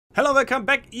Hello, welcome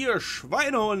back, ihr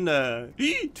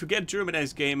Schweinehunde, to get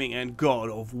Germanized Gaming and God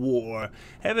of War.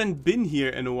 Haven't been here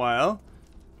in a while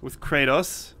with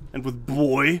Kratos and with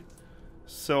Boy,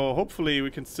 so hopefully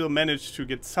we can still manage to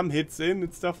get some hits in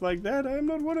and stuff like that. I'm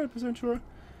not 100% sure.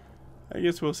 I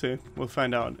guess we'll see. We'll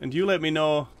find out. And you let me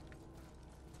know.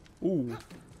 Ooh.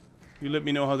 You let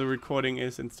me know how the recording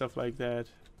is and stuff like that.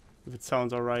 If it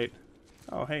sounds alright.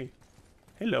 Oh, hey.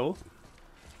 Hello.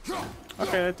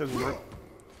 Okay, that doesn't work.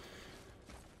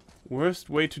 Worst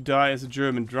way to die as a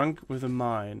German, drunk with a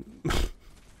mine.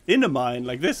 In a mine,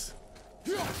 like this.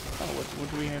 Oh,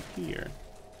 what do we have here?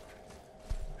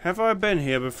 Have I been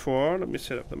here before? Let me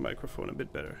set up the microphone a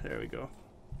bit better. There we go.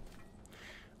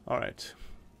 Alright.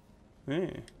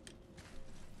 Hey.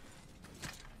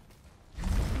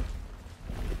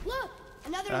 Look!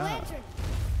 Another lantern!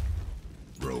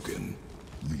 Broken.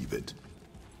 Leave it.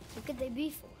 What could they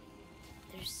be for?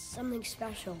 There's something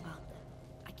special about them.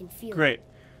 I can feel Great.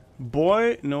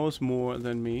 Boy knows more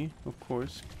than me, of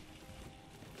course.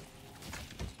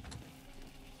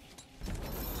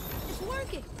 It's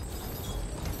working!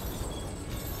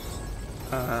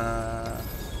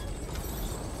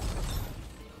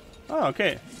 Oh,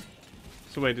 okay.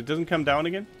 So wait, it doesn't come down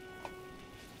again?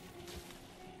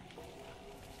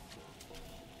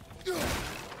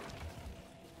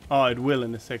 Oh, it will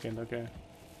in a second, okay.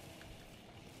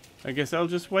 I guess I'll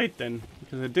just wait then,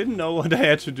 because I didn't know what I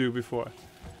had to do before.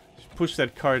 Just push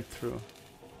that card through.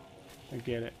 I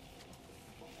get it.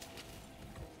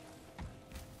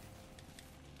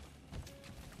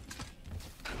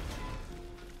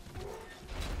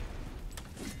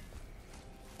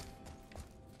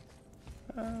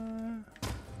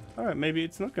 Alright, maybe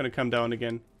it's not gonna come down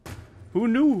again. Who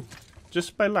knew?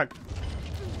 Just by luck.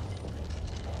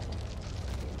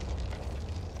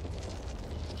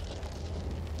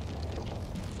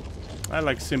 I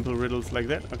like simple riddles like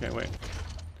that. Okay, wait.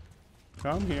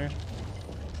 Come here.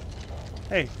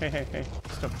 Hey, hey, hey, hey.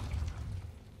 Stop.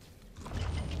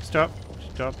 Stop.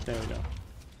 Stop. There we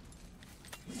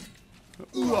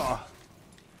go. Ooh.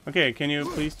 Okay, can you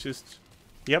please just...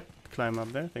 Yep, climb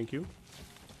up there. Thank you.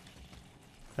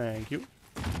 Thank you.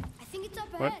 I think it's up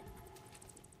What? ahead.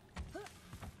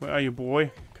 Where are you,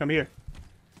 boy? Come here.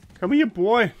 Come here,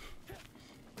 boy.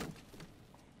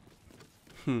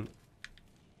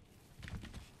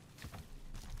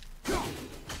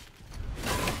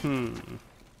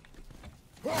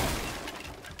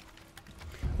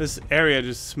 This area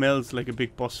just smells like a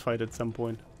big boss fight at some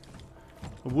point.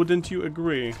 Wouldn't you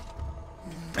agree?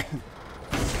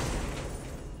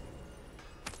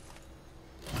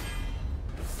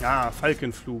 Ah,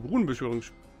 Falkenflug. Runenbeschwörung.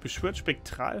 Beschwört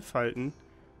Spektralfalken.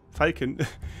 Falken,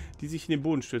 die sich in den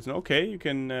Boden stürzen. Okay, you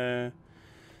can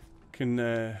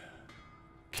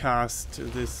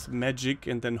cast this magic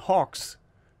and then hawks.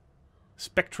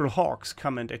 Spectral hawks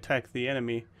come and attack the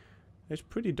enemy. That's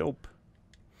pretty dope.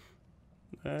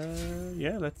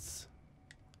 Yeah, let's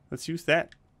use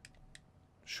that.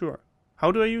 Sure.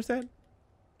 How do I use that?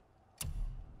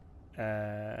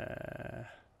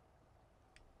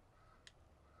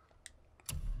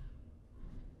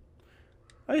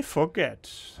 I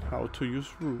forget how to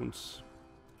use runes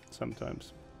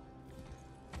sometimes.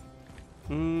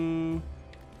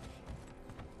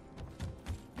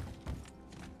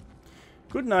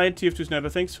 Good night, TF2 Sniper.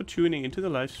 Thanks for tuning into the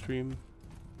live stream.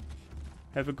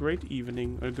 Have a great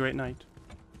evening, or a great night.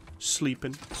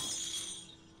 Sleeping.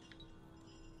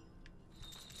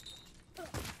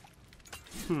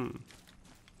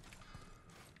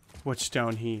 What's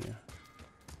down here?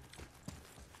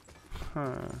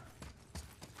 Huh.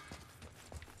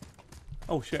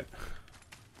 Oh shit.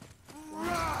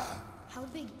 How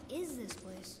big is this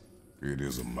place? It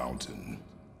is a mountain.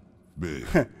 Big.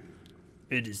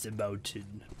 It is a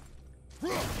mountain.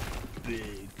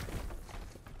 Big.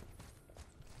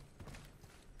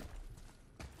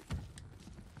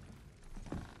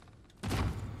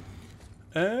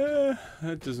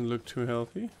 That doesn't look too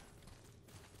healthy.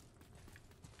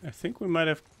 I think we might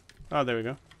have... Oh, there we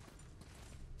go.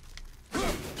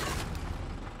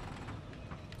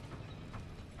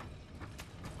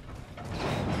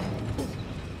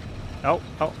 Ow,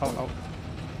 ow, ow, ow.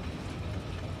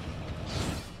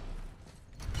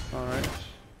 Alright.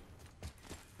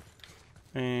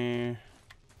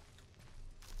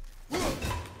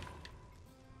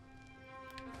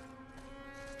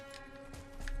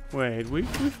 Wait,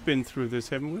 we've been through this,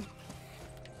 haven't we?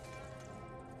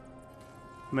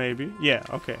 Maybe. Yeah,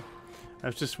 okay.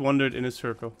 I've just wandered in a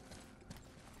circle.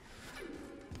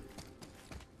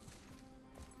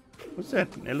 What's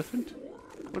that? An elephant?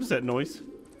 What is that noise?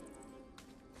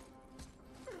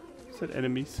 Is that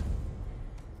enemies?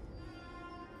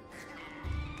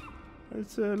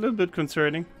 It's a little bit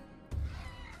concerning.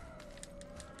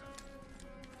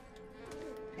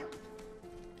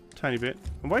 Tiny bit.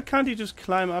 And why can't he just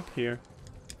climb up here?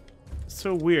 It's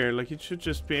so weird. Like, he should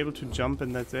just be able to jump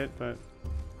and that's it, but...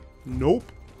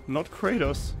 Nope. Not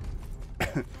Kratos.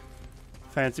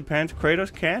 Fancy pants.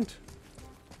 Kratos can't.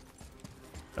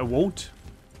 Won't.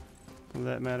 For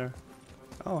that matter.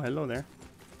 Oh, hello there.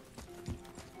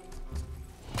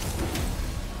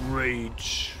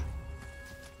 Rage.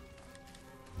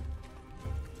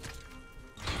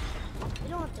 We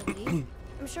don't have to leave.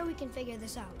 I'm sure we can figure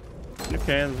this out.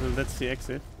 Okay, that's the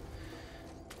exit.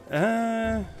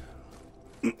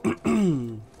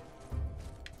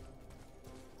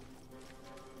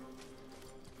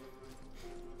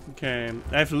 Okay,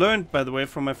 I've learned, by the way,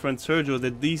 from my friend Sergio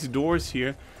that these doors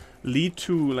here lead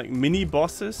to like mini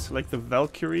bosses, like the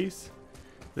Valkyries,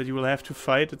 that you will have to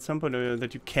fight at some point, or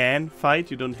that you can fight.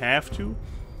 You don't have to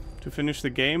finish the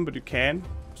game, but you can.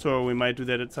 So we might do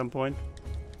that at some point.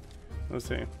 Let's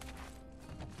see.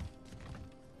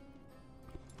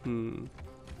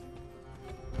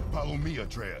 Follow me,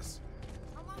 Atreus.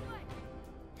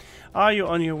 Are you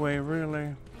on your way,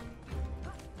 really?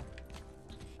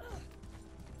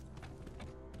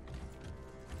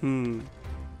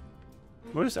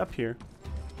 What is up here?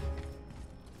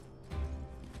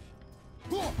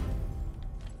 I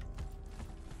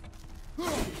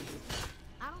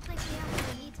don't think we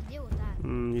actually need to deal with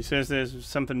that. He says there's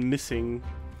something missing.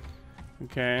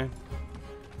 Okay.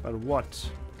 But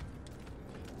what?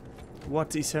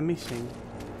 What is missing?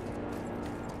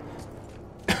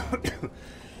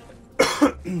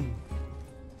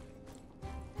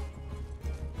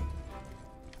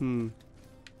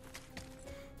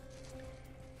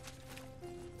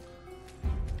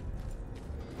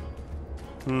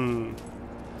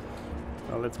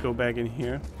 Well, let's go back in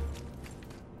here.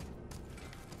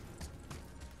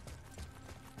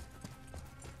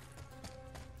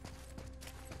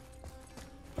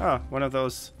 Ah, one of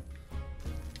those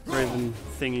raven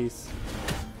thingies.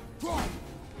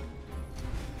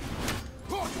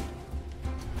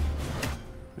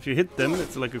 If you hit them,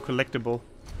 it's like a collectible.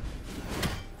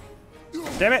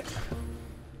 Damn it!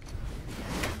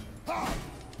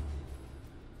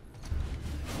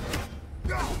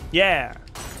 Yeah!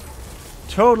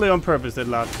 Totally on purpose, that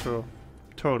last throw.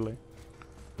 Totally.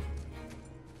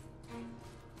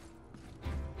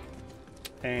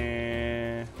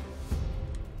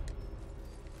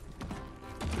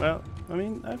 Well, I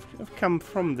mean, I've come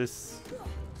from this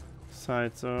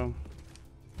side, so...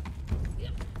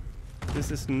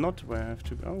 This is not where I have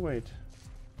to go. Oh, wait.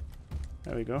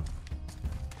 There we go.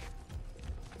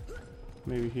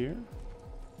 Maybe here?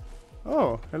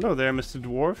 Oh, hello there, Mr.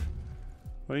 Dwarf.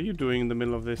 What are you doing in the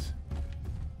middle of this?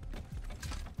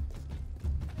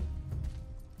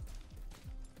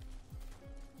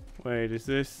 Wait, is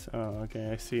this? Oh,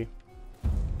 okay, I see.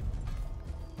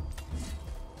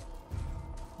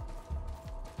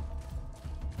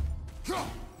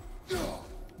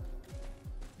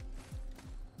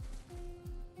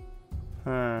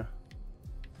 Huh.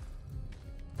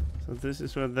 So this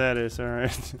is what that is,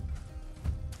 alright.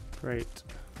 Great.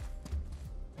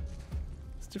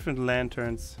 It's different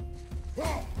lanterns.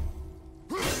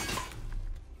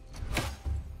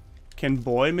 Can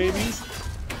boy maybe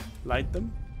light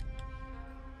them?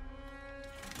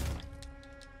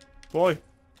 Boy,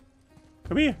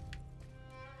 come here.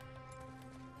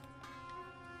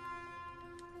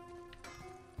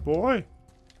 Boy.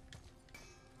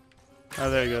 Oh,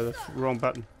 there you go. That's the wrong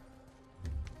button.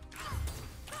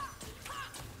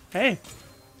 Hey,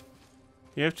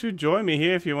 you have to join me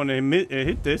here if you want to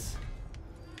hit this.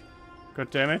 God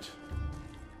damn it.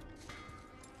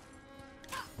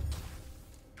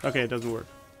 Okay, it doesn't work.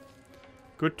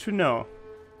 Good to know.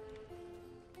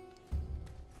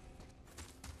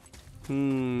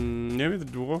 Maybe the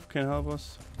dwarf can help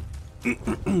us.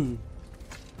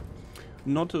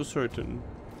 Not so certain.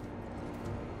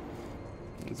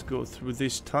 Let's go through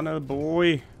this tunnel,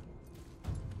 boy.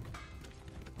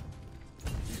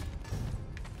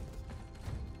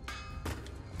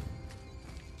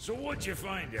 So what'd you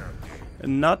find out there?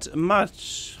 Not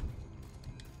much.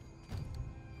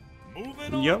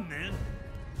 Moving on Yep.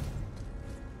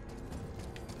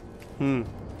 then.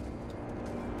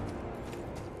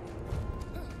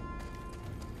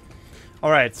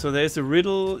 Alright, so there's a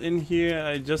riddle in here.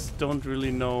 I just don't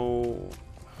really know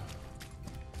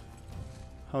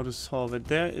how to solve it.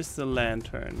 There is the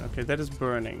lantern. Okay, that is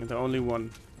burning. The only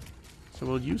one. So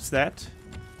we'll use that.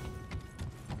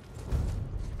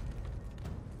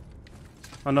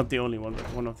 Oh, not the only one, but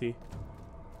one of the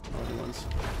other ones.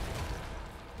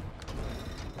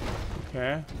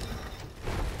 Okay.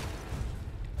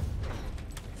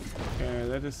 There,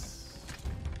 that is...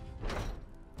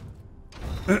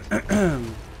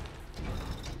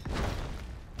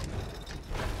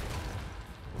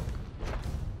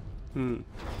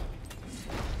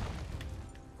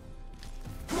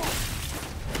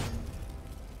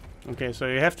 Okay, so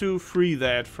you have to free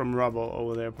that from rubble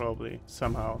over there, probably,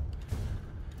 somehow.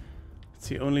 It's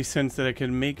the only sense that I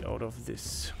can make out of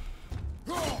this.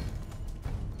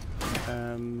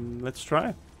 Let's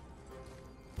try.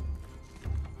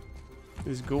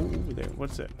 Let's go over there.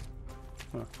 What's that?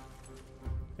 Huh.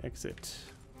 Exit.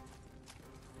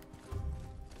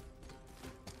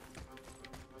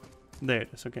 There it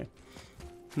is, okay.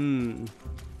 Can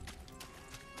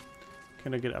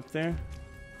I get up there?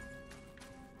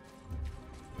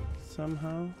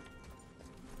 Somehow?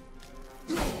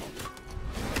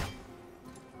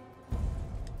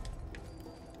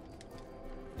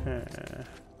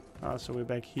 Ah, so we're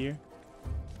back here.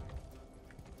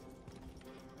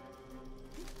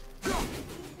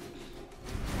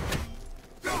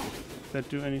 Does that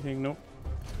do anything? Nope.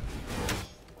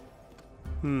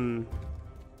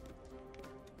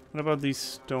 What about these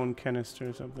stone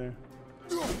canisters up there?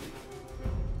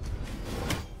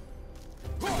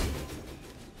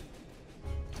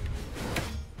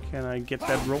 Can I get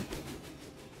that rope?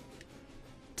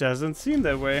 Doesn't seem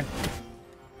that way.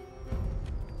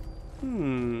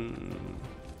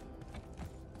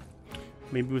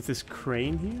 Maybe with this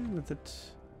crane here? With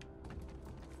it...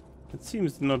 It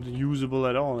seems not usable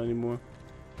at all anymore.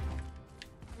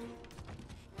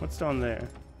 What's down there?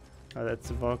 Oh, that's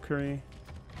the Valkyrie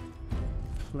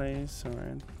place.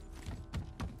 Alright.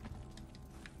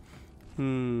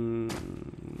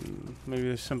 Maybe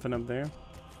there's something up there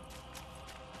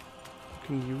we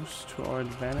can use to our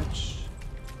advantage.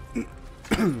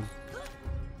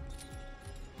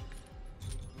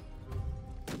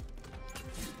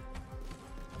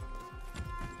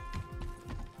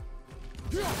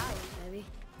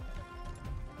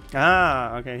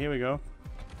 Ah, okay, here we go.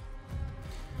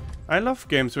 I love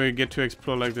games where you get to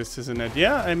explore like this, isn't it?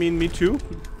 Yeah, I mean, me too.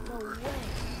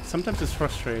 Sometimes it's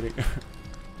frustrating.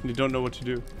 You don't know what to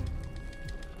do.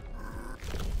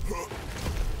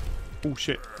 Oh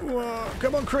shit. Whoa,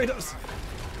 come on, Kratos!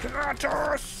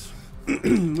 Kratos!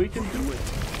 We can do it.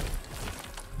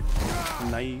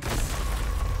 Nice.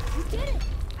 You did it!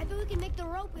 I bet we can make the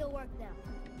rope wheel work now.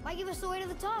 Why give us the way to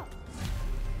the top?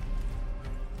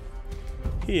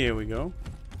 Here we go.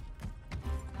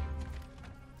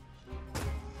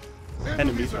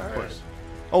 Enemies, of course.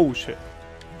 Oh shit.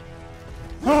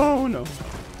 Oh no.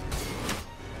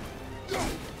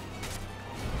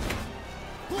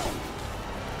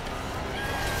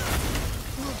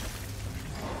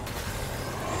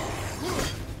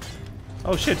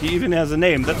 Oh shit, he even has a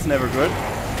name. That's never good.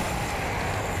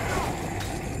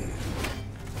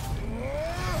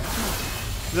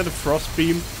 Is that a frost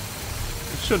beam?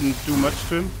 It shouldn't do much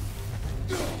to him.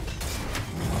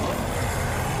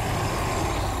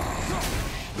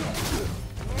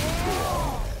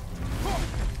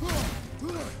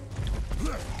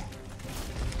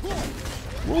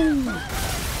 Woo.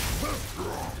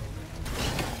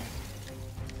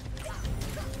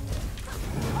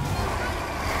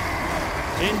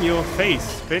 In your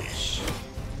face, bitch.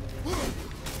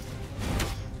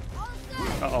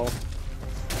 Uh-oh.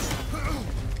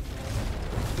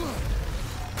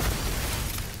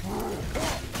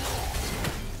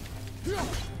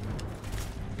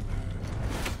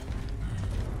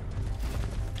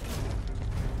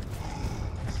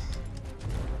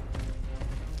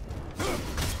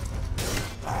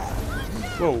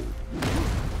 Whoa.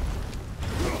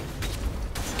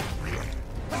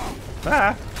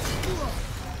 Ah!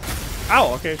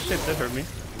 Ow, okay, shit, that hurt me.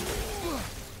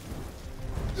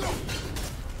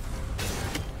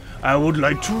 I would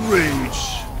like to rage.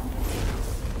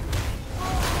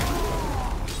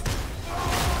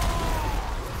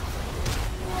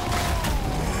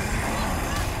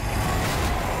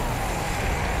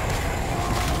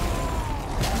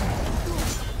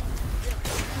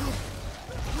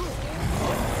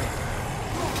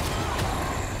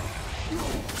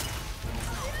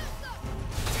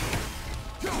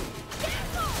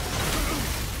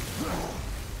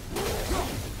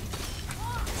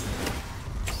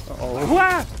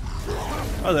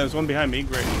 Oh, there's one behind me.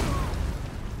 Great.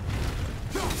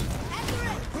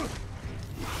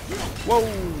 Whoa!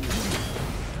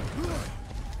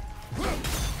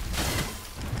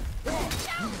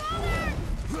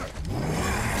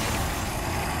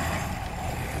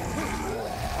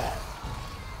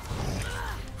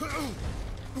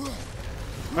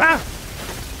 Ah!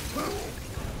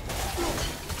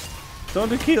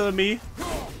 Don't kill me,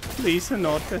 please,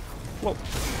 not. Whoa!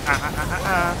 Ah, ah, ah,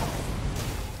 ah.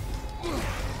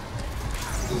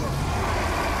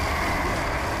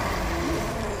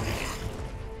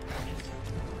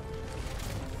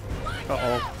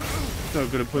 Uh-oh. It's not a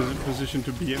good position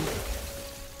to be in.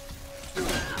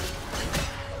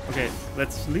 Okay,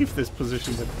 let's leave this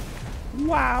position then.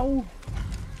 Wow!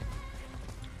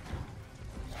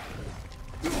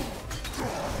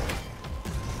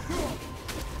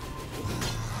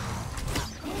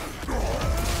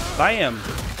 Bam!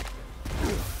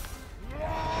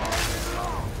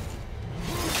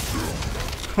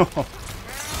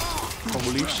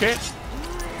 Holy shit!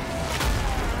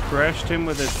 Crashed him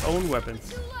with his own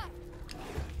weapons.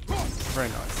 Very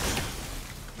nice.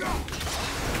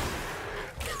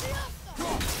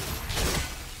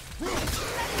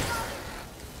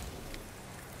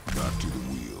 Back to the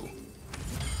wheel.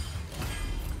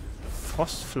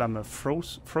 Frostflamme,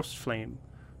 frost flame.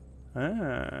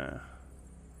 Ah.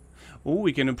 Oh,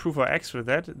 we can improve our axe with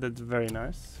that. That's very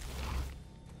nice.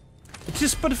 It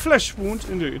is but a flesh wound,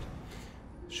 indeed.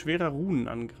 Schwerer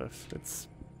Runenangriff. Let's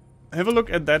have a look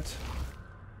at that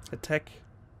attack.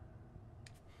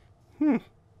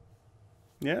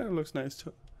 Yeah, it looks nice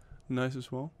too. Nice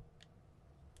as well.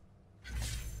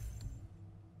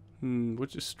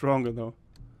 Which is stronger though?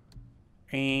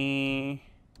 Yeah,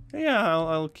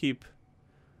 I'll keep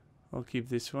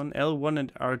this one. L1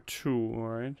 and R2,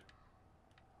 alright.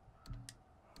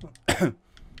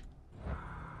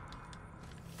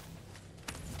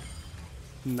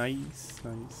 Nice,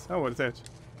 nice. Oh, what's that?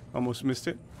 Almost missed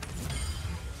it.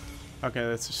 Okay,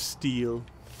 that's a steel.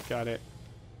 Got it.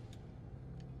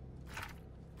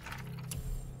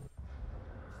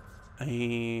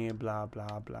 Blah,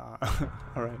 blah, blah.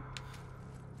 Alright.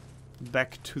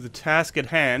 Back to the task at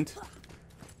hand.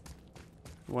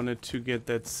 Wanted to get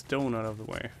that stone out of the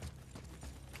way.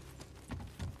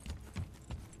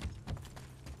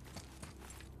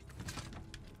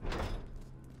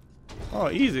 Oh,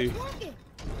 easy.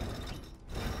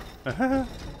 Uh-huh.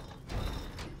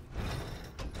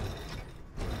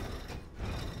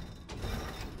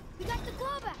 We got the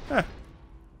claw back. Huh.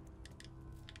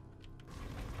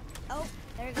 Oh,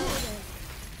 there it goes again.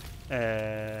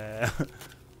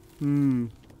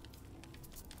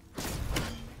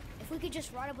 If we could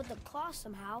just ride up with the claw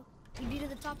somehow, we'd be to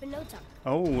the top in no time.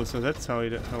 Oh, so that's how he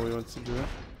wants to do it.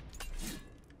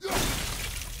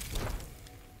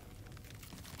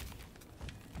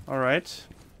 All right.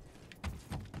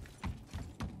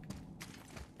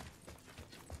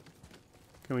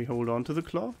 Can we hold on to the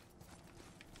claw?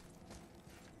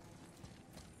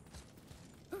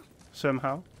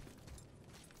 Somehow.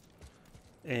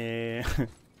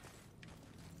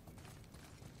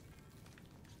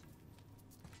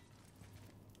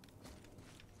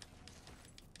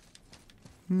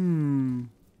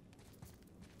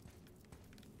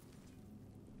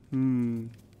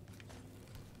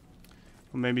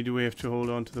 Or maybe do we have to hold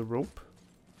on to the rope?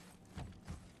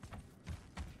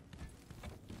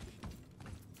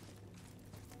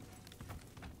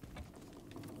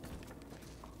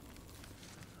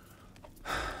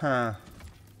 Huh.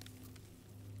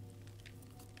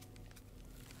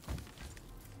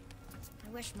 I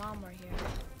wish Mom were here.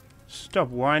 Stop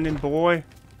whining, boy.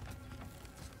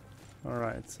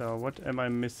 Alright, so what am I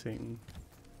missing?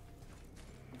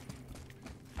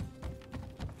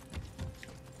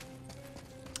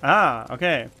 Ah,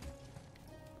 okay.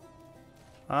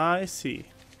 I see.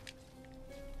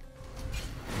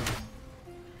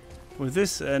 With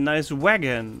this nice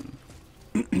wagon,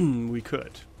 we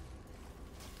could.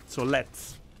 So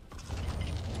let's.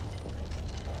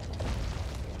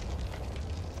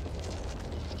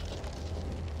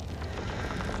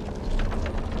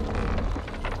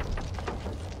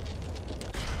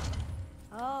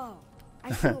 Oh,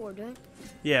 I see what we're doing.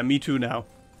 Yeah, me too now.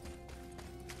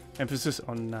 Emphasis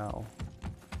on now.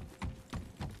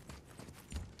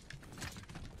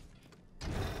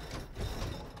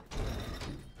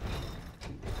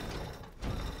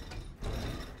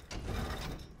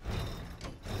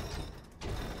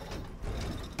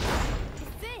 It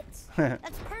fits.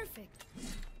 That's perfect.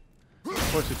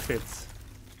 Of course it fits.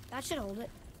 That should hold it.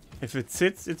 If it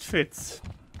sits, it fits.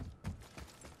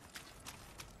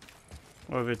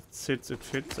 Or if it sits, it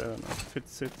fits. I don't know.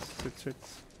 Fits, sits, sits,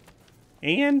 fits.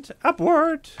 And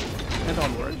upward! And Here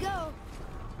onward. we go.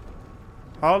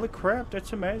 Holy crap,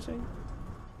 that's amazing.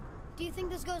 Do you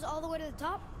think this goes all the way to the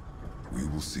top? We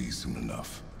will see soon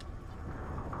enough.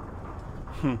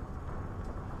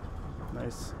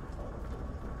 Nice.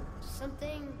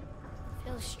 Something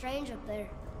feels strange up there.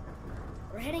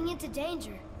 We're heading into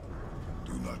danger.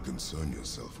 Do not concern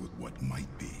yourself with what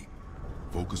might be.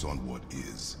 Focus on what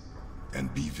is.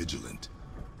 And be vigilant.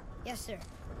 Yes, sir.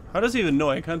 How does he even know?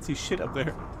 I can't see shit up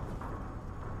there.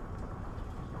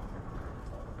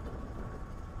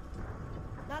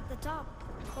 top,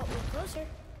 but we're closer.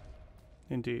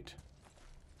 Indeed.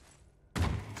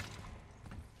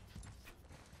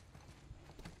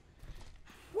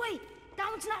 Wait, that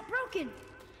one's not broken.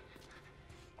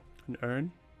 An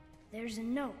urn? There's a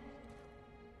note.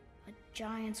 A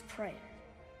giant's prayer.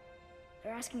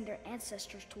 They're asking their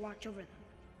ancestors to watch over them.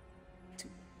 To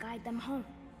guide them home.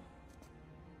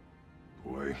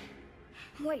 Boy,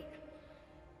 Wait.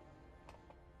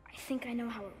 I think I know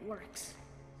how it works.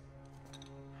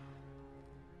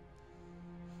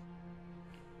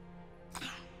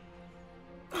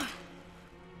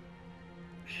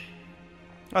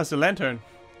 Oh, it's a lantern.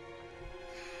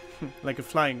 Like a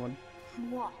flying one.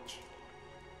 Watch.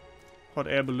 Hot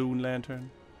air balloon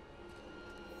lantern.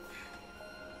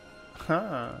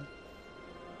 Huh.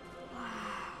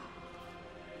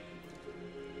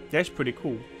 That's pretty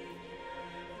cool.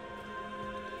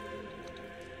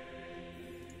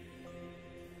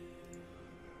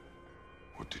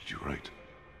 what did you write?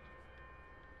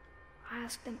 I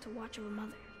asked them to watch over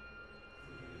Mother.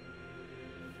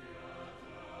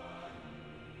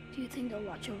 Do you think they'll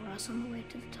watch over us on the way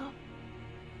to the top?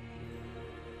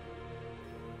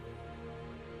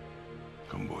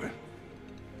 Come, boy.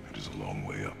 It is a long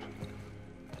way up.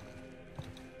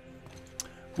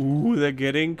 Ooh, they're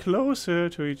getting closer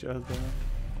to each other.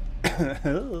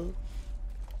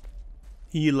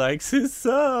 He likes his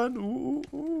son. Ooh,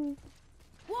 ooh.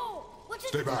 Whoa! What's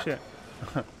Stay back. Shit.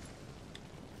 The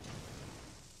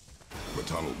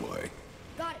tunnel, boy.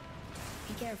 Got it.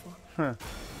 Be careful. Huh.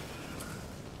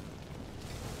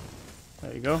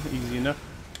 There you go. Easy enough.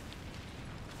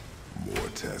 More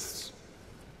tests.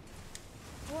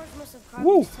 Dwarves must have carved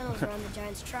Woo. these tunnels around the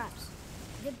giant's traps.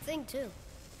 Good thing, too.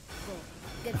 Well,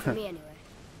 good for me, anyway.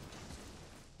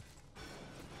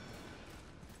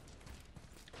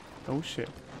 Oh shit.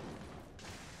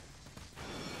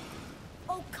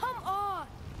 Oh, come on!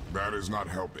 That is not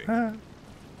helping. Huh.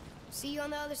 See you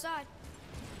on the other side.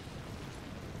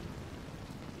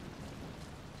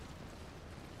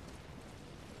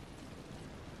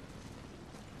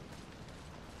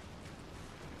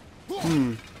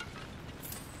 Hmm.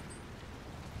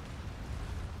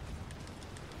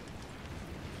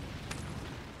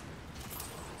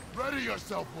 Ready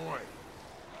yourself, boy.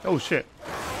 Oh shit.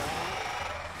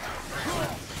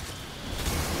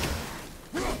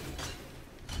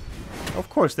 Of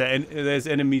course, there's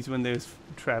enemies when there's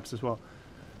traps as well.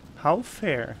 How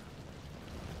fair.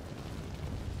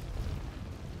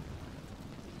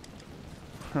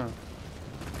 Huh.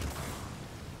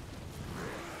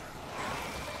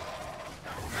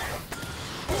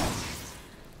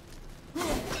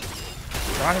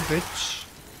 Garbage.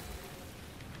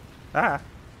 Ah.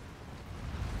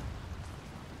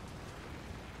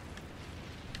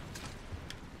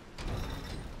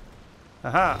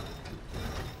 Aha.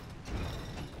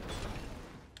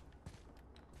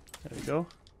 There we go.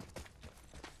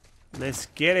 Let's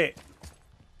get it.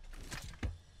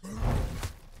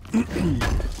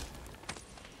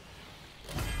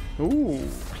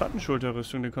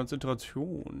 Plattenschulterrüstung der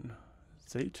Konzentration.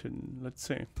 Selten. Let's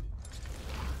see.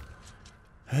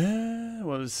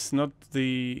 Well, it's not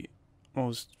the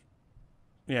most...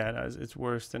 Yeah, no, it's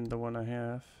worse than the one I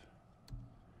have.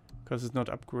 Because it's not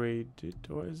upgraded.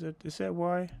 Or is it? Is that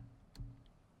why?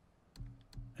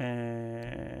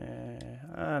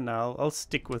 No, I'll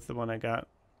stick with the one I got.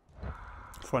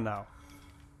 For now.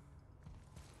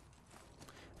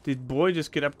 Did boy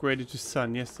just get upgraded to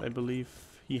son? Yes, I believe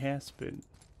he has been.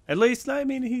 At least, I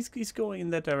mean, he's going in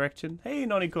that direction. Hey,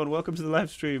 Nonicon, welcome to the live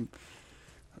stream.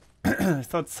 I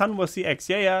thought son was the X.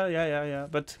 Yeah.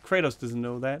 But Kratos doesn't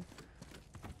know that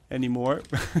anymore.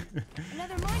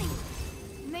 Another morning.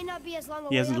 It may not be as long a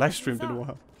He way hasn't up live as we streamed in a thought.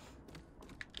 while.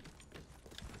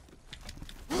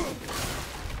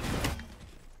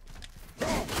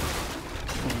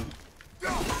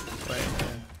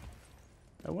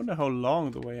 I wonder how long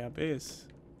the way up is.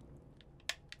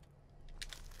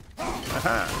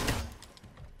 Aha!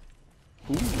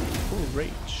 Ooh, full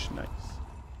rage. Nice.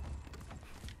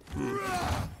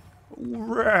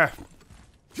 Rah. How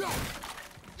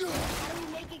do we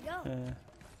make it go?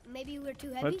 Maybe we're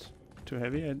too heavy? What? Too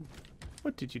heavy?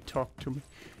 What did you talk to me?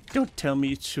 Don't tell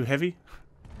me it's too heavy.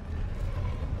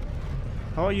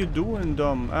 How are you doing,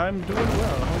 Dom? I'm doing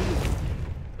well. How are you?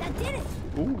 That did it!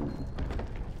 Ooh.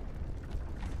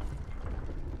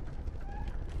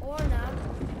 Or not.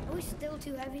 Are we still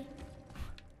too heavy?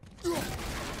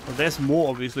 Well, there's more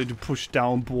obviously to push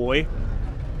down, boy.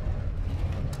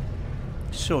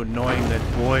 So annoying, that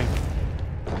boy.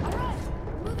 Alright,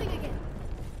 moving again.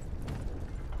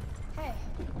 Hey,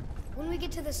 when we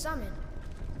get to the summit,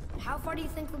 how far do you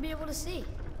think we'll be able to see?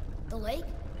 The lake?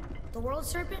 The world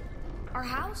serpent? Our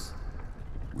house?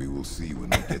 We will see when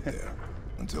we get there.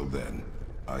 Until then,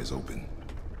 eyes open.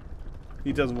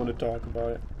 He doesn't want to talk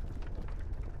about it.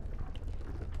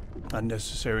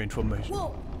 Unnecessary information.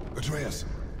 Whoa! Atreus!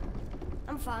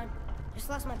 I'm fine. Just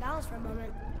lost my balance for a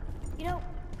moment. You know,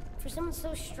 for someone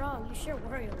so strong, you sure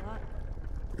worry a lot.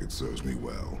 It serves me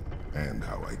well, and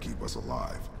how I keep us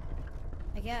alive.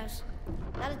 I guess.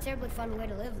 Not a terribly fun way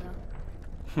to live,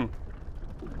 though.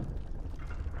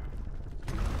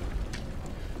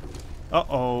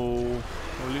 Uh-oh.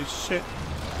 Holy shit.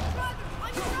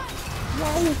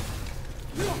 Whoa!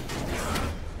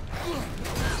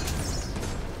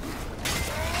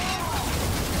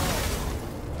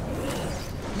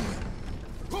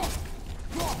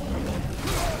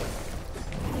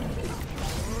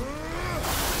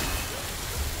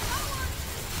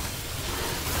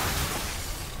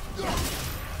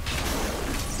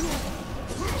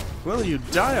 Will you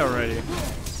die already?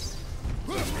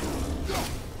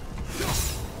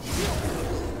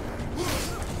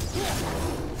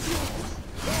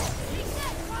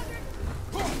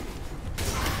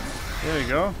 There you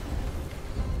go.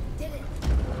 Did it.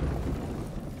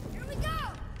 Here we go.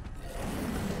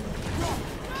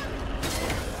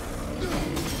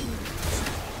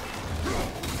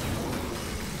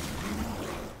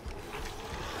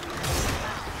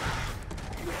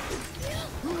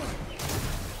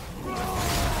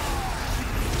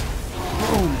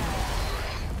 Boom.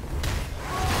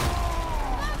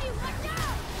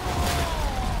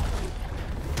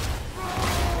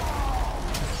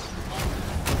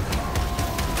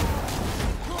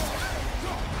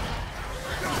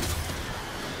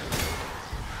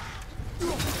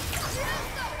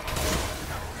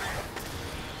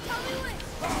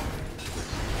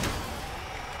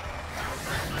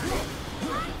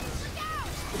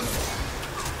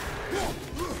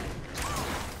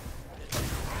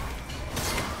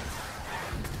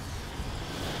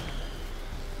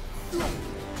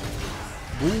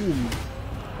 Boom.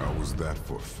 How was that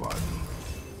for fun?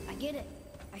 I get it.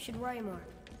 I should worry more.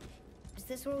 Is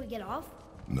this where we get off?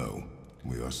 No,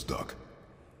 we are stuck.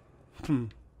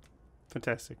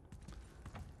 Fantastic.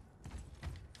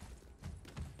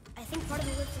 I think part of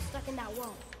the lift is stuck in that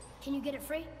wall. Can you get it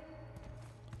free?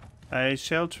 I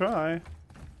shall try.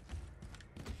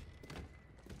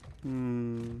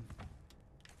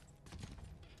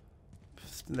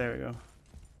 There we go.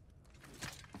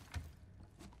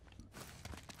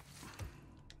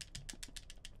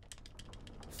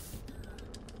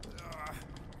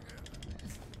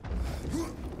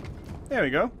 There we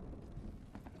go.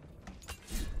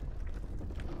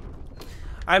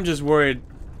 I'm just worried.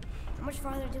 How much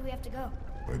farther do we have to go?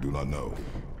 I do not know.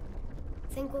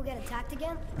 Think we'll get attacked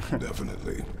again?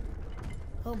 Definitely.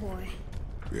 Oh boy.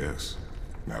 Yes.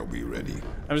 Now be ready.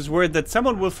 I'm just worried that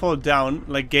someone will fall down,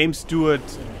 like games do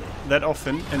it that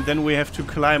often, and then we have to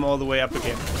climb all the way up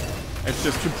again. It's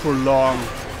just to prolong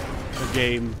the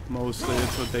game, mostly.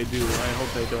 That's what they do. I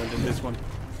hope they don't in this one.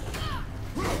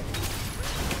 Get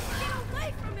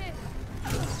away from it!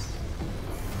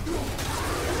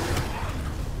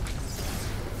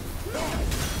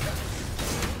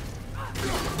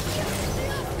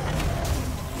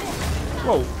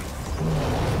 Whoa.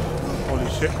 Holy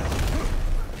shit.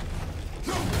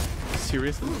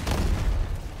 Seriously?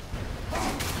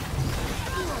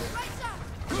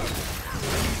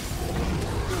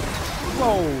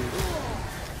 Whoa.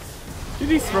 Did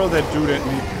he throw that dude at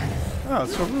me? Oh,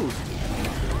 it's so rude.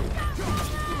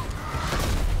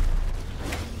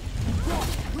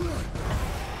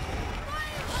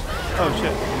 Oh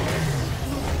shit.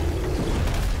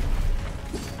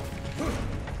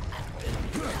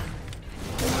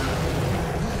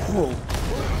 Whoa.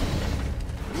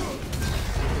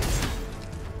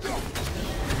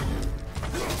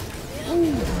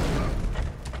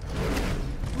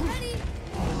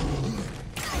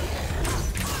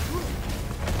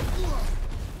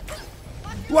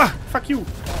 Wah! Fuck you!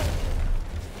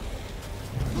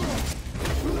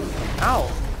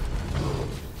 Ow!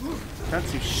 Can't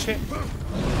see shit.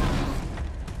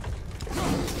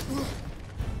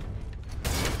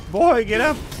 Boy, get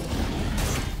up!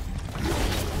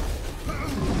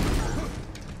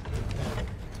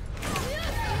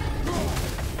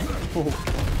 Oh.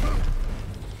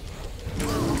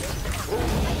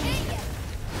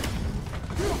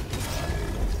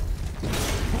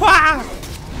 Wah!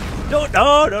 No,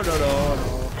 no, no, no, no,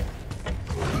 no.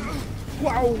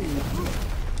 Wow!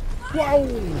 Wow!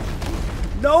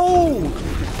 No!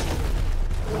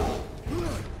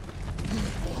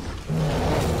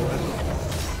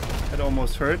 That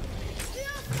almost hurt.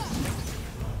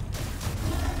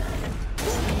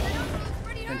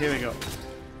 And here we go.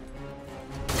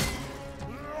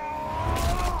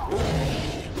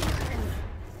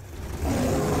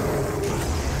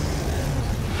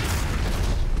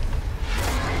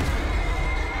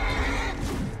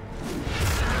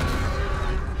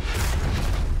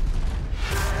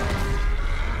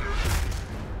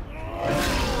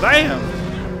 Bam!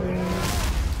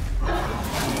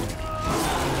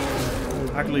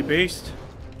 Ugly beast.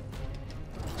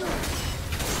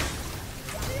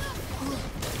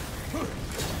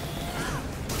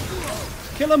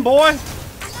 Kill him, boy!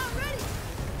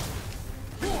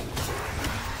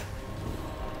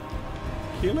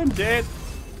 Kill him dead.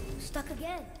 Stuck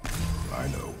again. I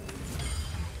know.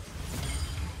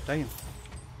 Damn.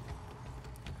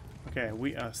 Okay,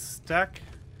 we are stuck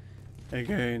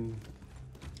again.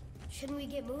 Shouldn't we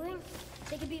get moving?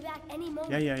 They could be back any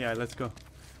moment. Yeah, let's go.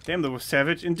 Damn, that was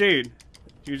savage indeed.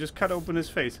 You just cut open his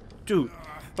face. Dude.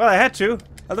 Well, I had to.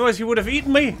 Otherwise he would have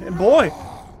eaten me. And boy,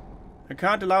 I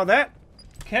can't allow that.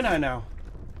 Can I now?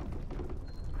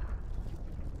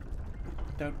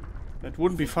 That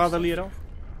wouldn't be fatherly at all.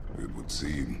 It would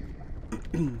seem.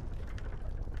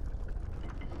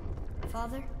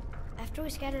 Father, after we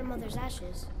scatter Mother's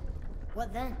ashes,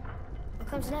 what then? What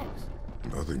comes next?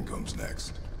 Nothing comes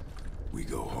next. We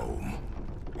go home.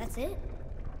 That's it?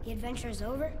 The adventure is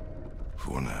over?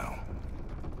 For now.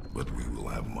 But we will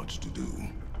have much to do.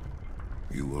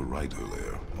 You were right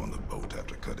earlier on the boat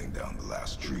after cutting down the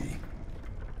last tree.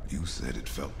 You said it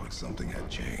felt like something had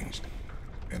changed.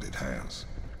 And it has.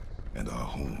 And our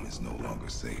home is no longer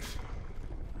safe.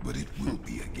 But it will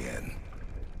be again.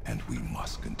 And we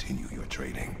must continue your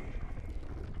training.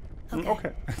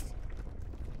 Okay.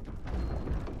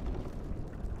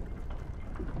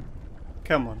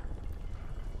 Come on.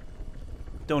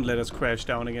 Don't let us crash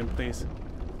down again, please.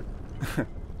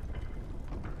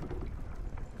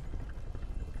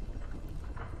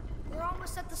 We're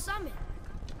almost at the summit.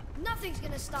 Nothing's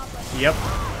gonna stop us. Yep.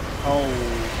 Oh.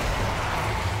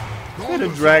 Is that a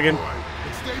dragon?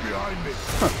 Stay behind me.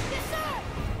 Yes, sir!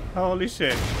 Holy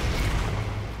shit.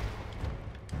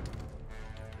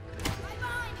 Right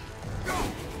behind you.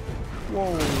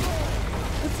 Whoa.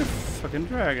 That's a fucking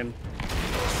dragon.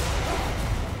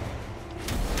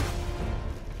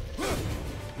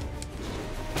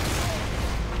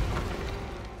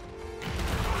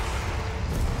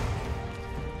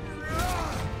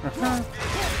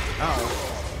 Ow.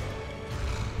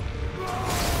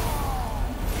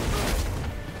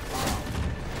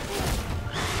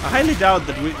 I highly doubt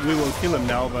that we will kill him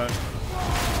now, but...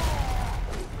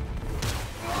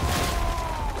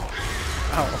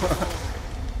 Ow.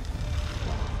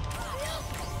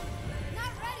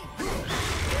 Not ready.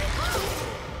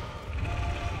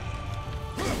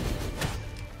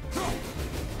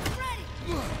 Ready.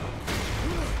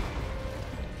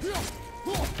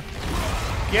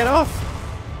 Get off!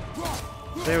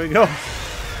 There we go. Ooh.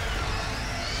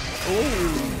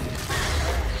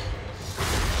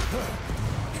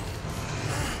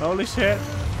 Holy shit.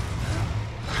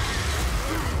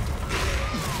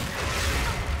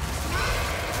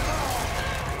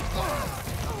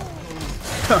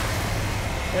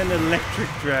 An electric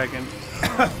dragon.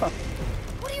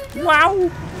 What are you doing?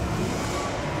 Wow!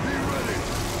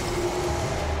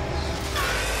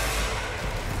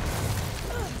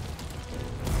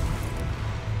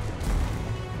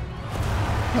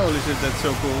 Holy shit, that's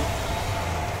so cool.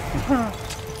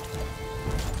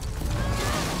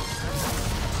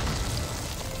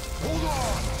 Hold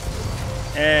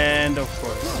on. And of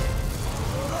course.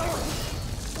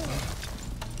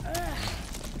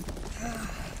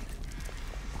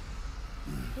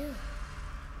 Phew.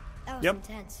 That was Yep.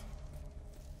 intense.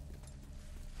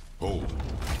 Hold.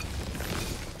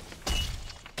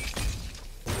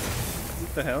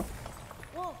 What the hell?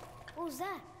 Whoa, what was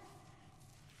that?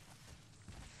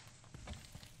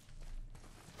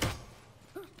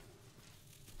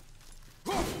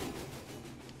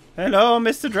 Hello,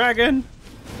 Mr. Dragon.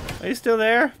 Are you still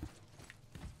there?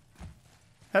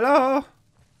 Hello?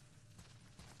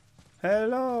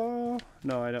 Hello?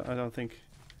 No, I don't think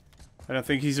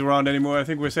he's around anymore. I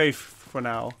think we're safe for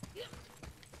now.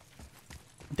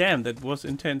 Damn, that was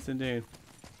intense indeed.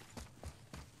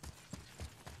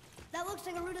 That looks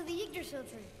like a root of the Yggdrasil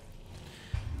tree.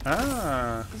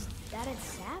 Ah, Is that its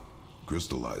sap?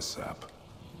 Crystallized sap.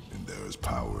 And there is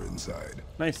power inside.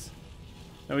 nice.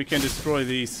 Now we can destroy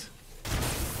these.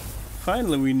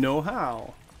 Finally, we know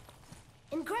how.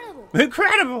 Incredible!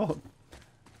 Incredible!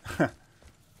 I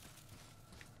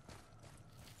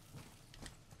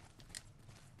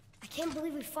can't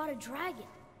believe we fought a dragon.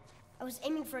 I was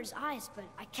aiming for his eyes, but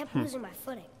I kept losing my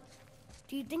footing.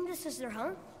 Do you think this is their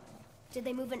home? Did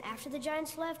they move in after the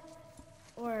giants left?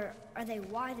 Or are they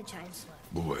why the giants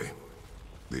left? Boy,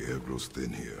 the air grows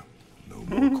thin here. No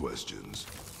more questions.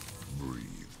 Breathe.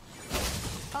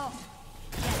 Oh,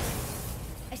 yes.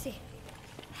 I see.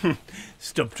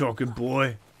 Stop talking,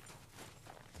 boy.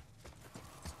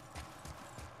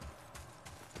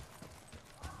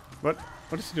 What?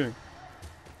 What is he doing?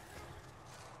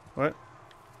 What?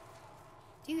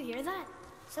 Do you hear that?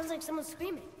 Sounds like someone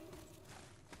screaming.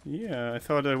 Yeah, I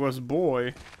thought it was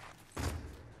boy.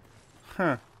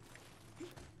 Huh.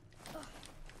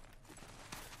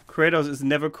 Kratos is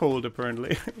never cold,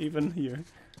 apparently, even here.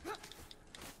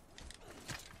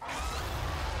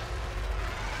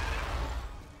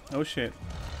 Oh shit.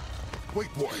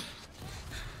 Wait, boy.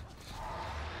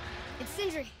 It's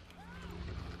Sindri.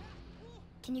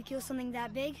 Can you kill something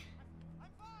that big?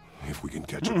 If we can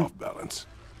catch it off balance.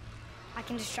 I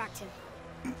can distract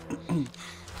him.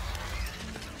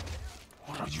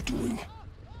 What are you doing?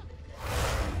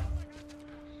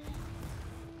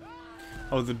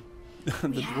 Oh, the the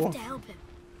We have dwarf. to help him.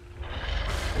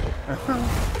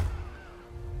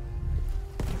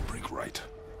 Break right.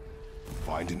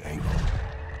 Find an angle.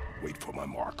 Wait for my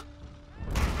mark.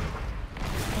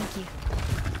 Thank you.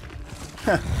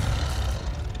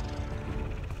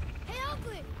 Hey,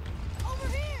 Oakley! Over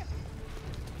here!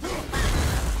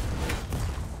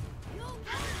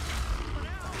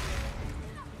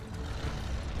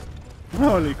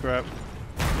 Holy crap.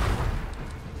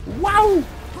 Wow!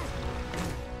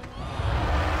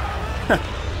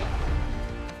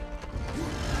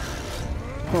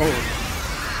 Oh.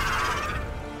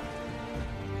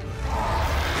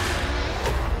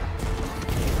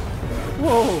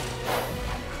 Whoa!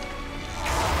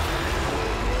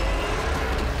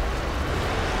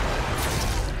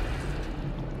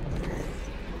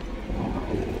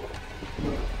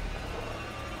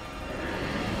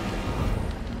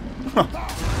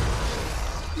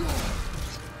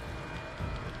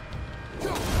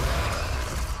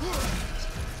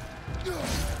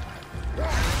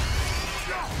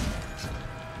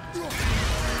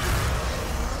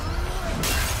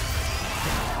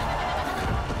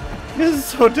 This is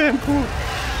so damn cool.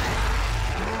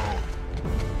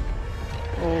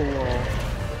 Oh wow.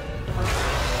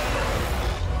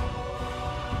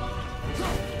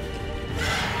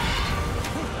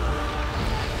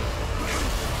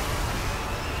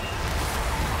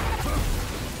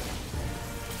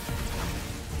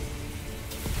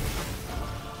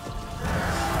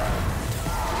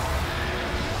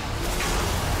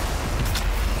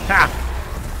 Ha!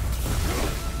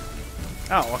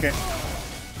 Oh, okay.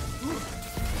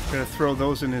 Gonna throw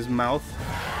those in his mouth.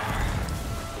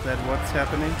 Is that what's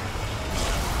happening?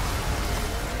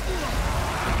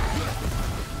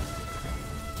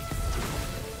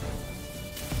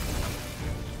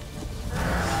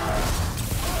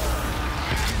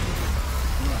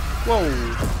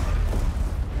 Whoa!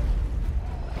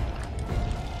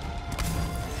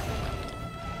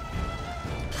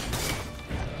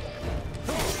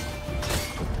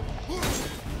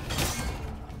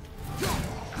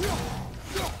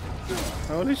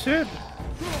 Holy shit!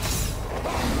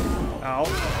 Ow!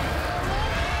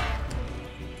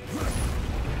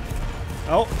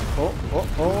 Oh! Oh! Oh!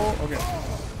 Oh! Okay.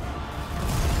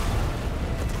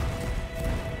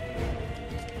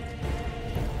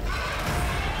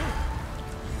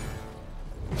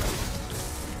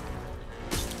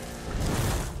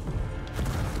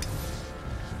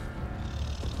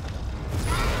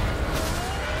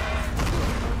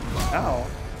 Ow!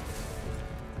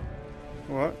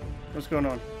 What? What's going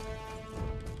on?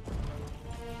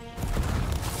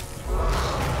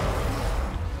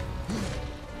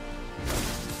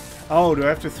 Oh, do I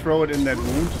have to throw it in that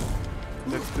wound?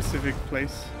 That specific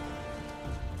place?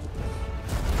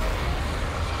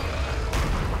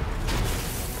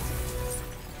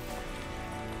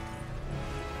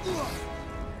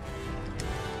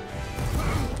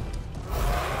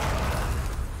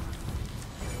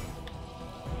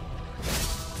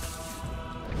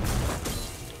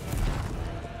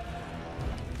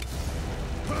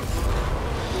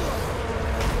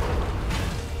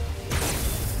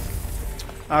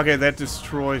 Okay, that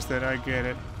destroys that, I get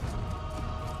it.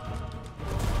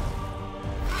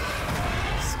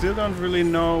 Still don't really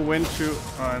know when to...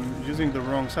 I'm using the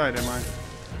wrong side, am I?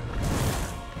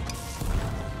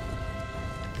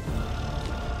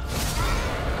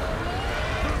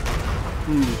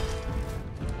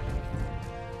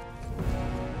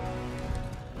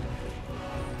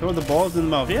 Throw the balls in the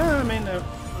mouth. Yeah, I mean... oh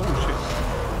shit.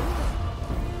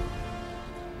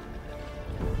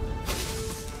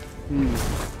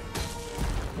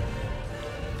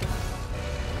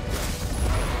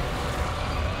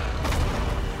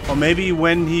 Or maybe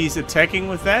when he's attacking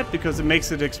with that, because it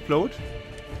makes it explode?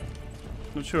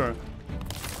 Not sure.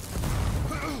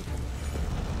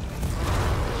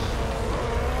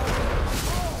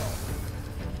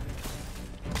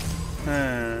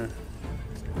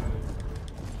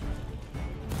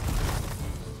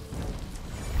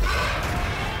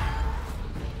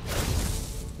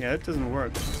 Yeah, it doesn't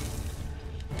work.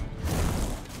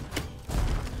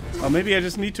 Or maybe I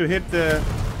just need to hit the...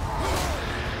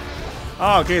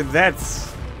 Oh, okay,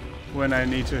 that's when I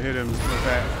need to hit him with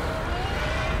that.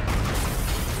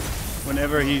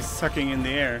 Whenever he's sucking in the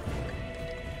air.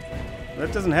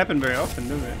 That doesn't happen very often,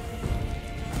 does it?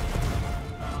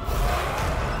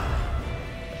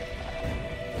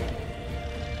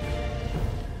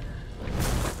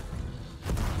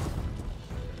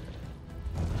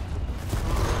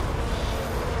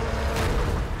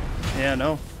 Yeah,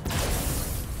 no.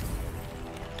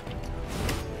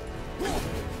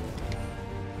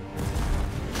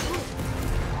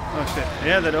 Oh shit.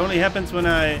 Yeah, that only happens when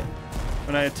I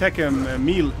attack him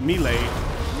melee.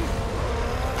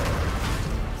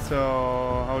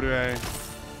 So how do I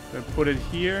put it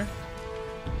here?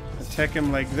 Attack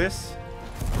him like this?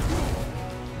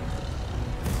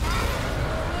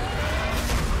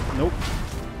 Nope.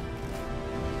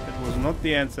 That was not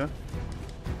the answer.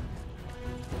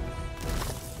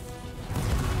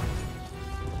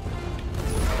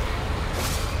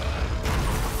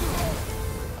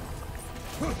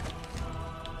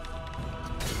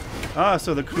 Ah,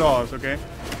 so the claws, okay.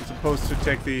 I'm supposed to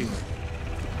take the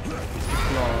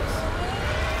claws.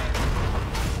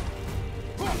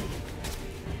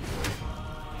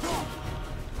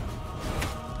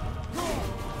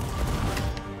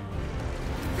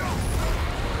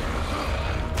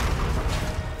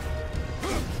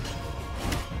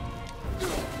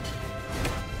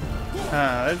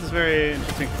 Ah, this is very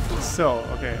interesting. So,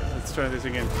 okay, let's try this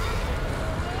again.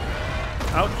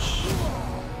 Ouch.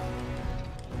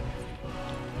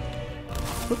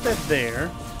 Put that there.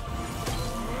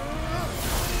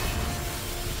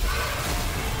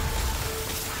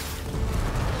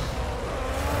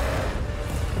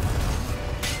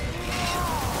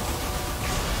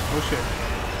 Oh shit.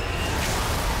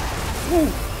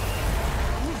 Woo.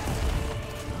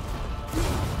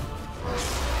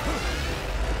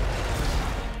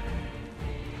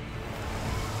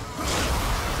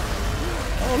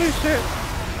 Holy shit.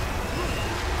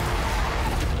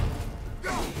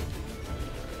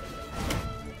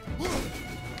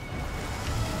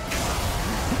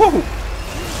 Whoa.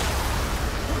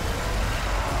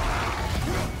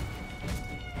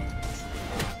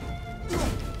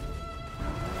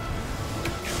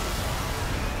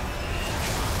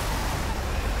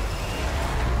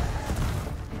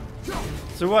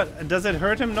 So what? Does it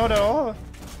hurt him? Not at all?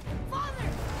 Father,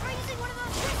 try using one of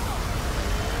those crystals.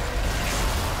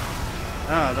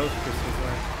 Ah, those crystals,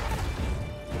 right.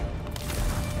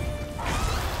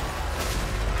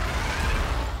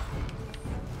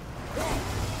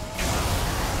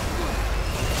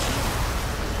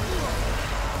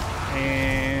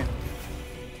 And...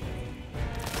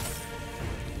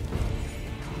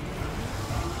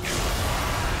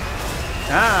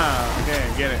 Ah, okay,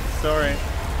 I get it. Sorry.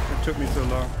 It took me so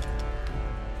long.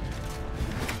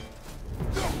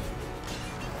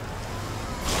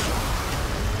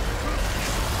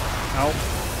 Ow.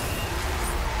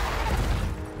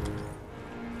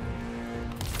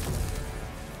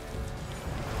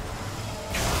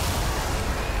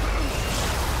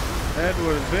 That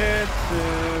was a bit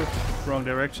wrong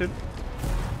direction.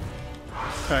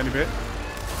 Tiny bit.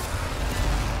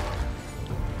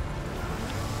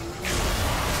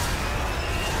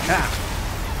 Ah.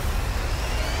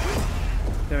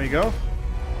 There we go.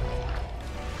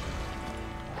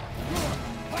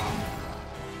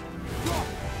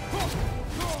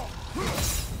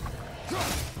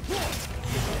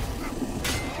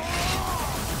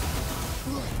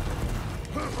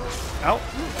 Ow.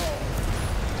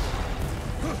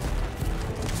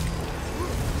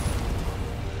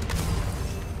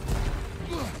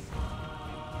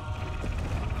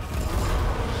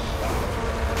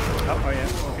 Oh yeah,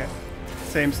 okay.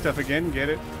 Same stuff again, get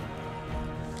it?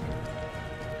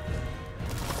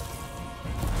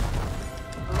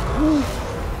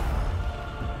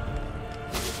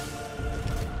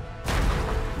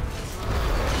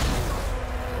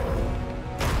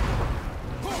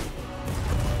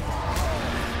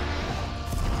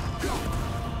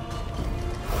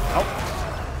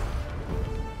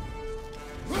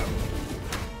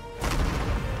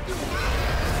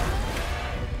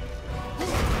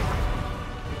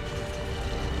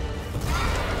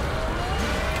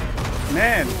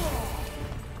 Man!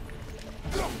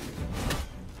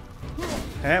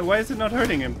 Why is it not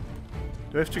hurting him?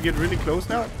 Do I have to get really close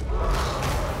now?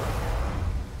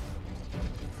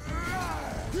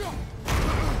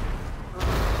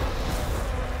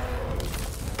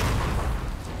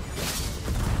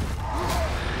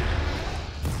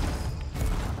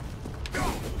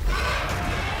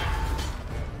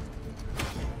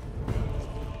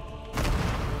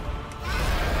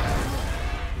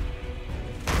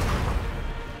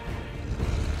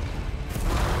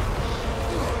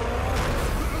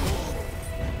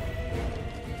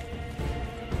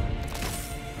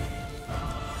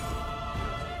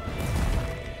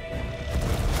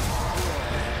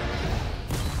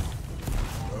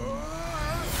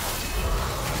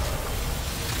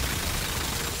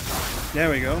 There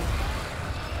we go.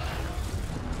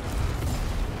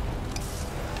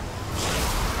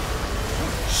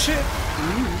 Shit!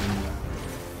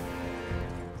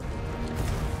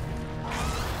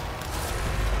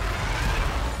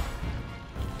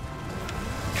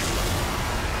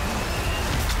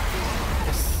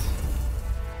 Yes.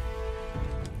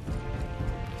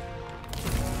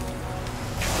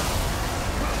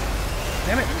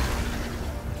 Damn it!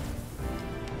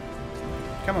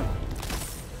 Come on.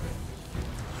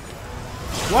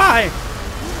 Why?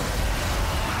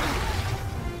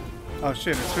 Oh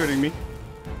shit, it's hurting me.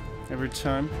 Every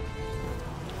time.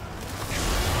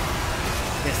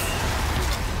 Yes.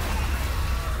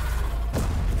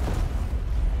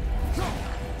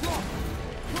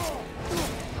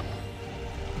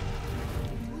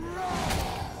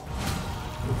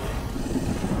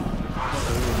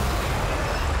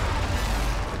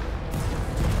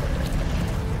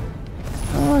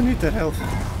 Oh, I need that health.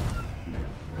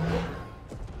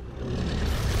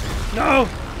 No!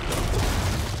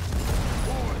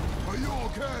 Boy, are you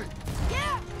okay?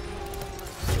 Yeah!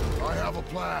 I have a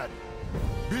plan.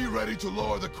 Be ready to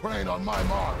lower the crane on my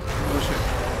mark. Oh shit.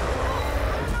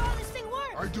 I don't know how this thing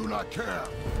works. I do not care.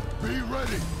 Be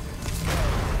ready.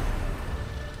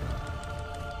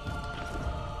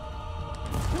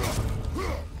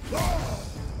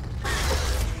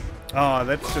 Oh,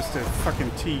 that's just a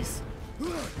fucking tease.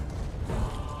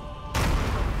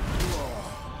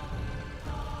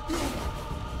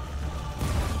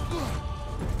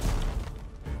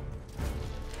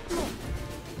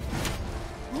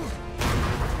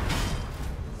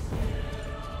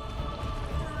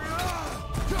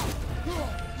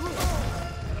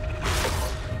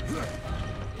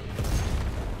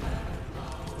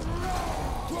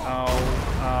 Ow,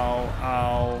 ow,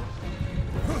 ow.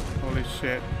 Holy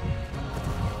shit.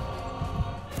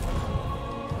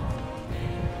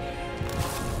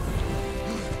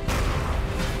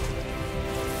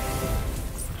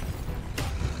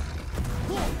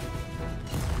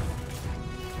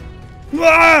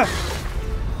 Ah!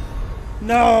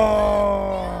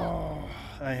 No!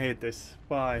 I hate this.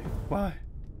 Why? Why?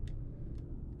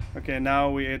 Okay, now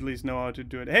we at least know how to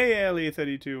do it. Hey,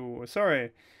 Ellie32.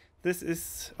 Sorry. This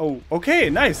is... Oh,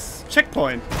 okay, nice.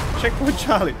 Checkpoint. Checkpoint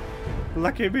Charlie.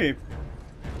 Lucky me.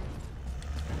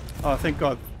 Oh, thank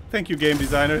God. Thank you, game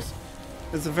designers.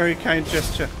 It's a very kind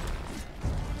gesture.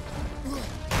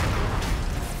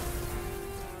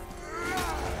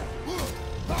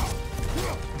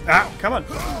 Ah, come on.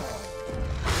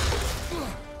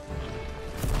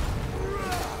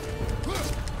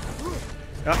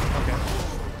 Ah, okay.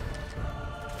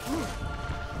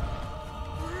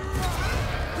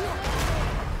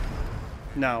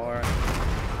 Now, alright.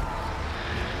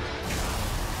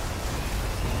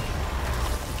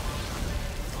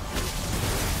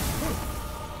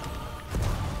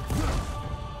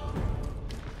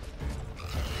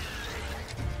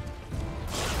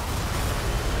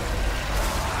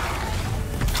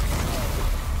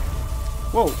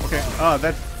 Whoa, okay. Ah,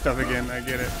 that stuff again. I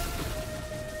get it.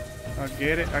 I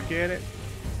get it. I get it.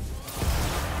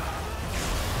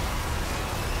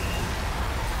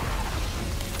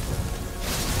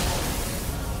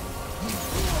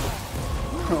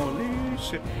 Holy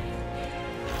shit.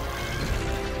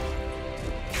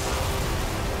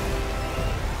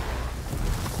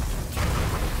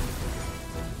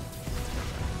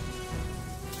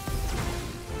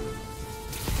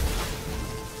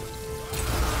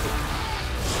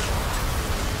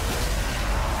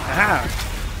 Aha!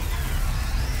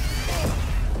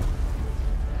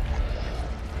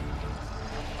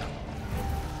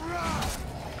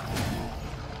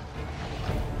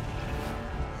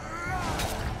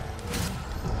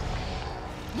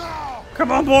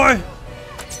 Come on, boy!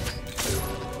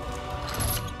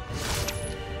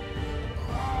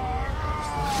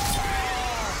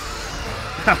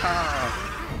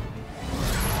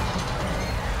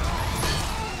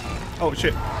 Oh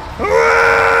shit!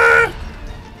 Ah!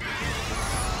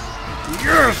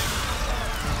 Yes!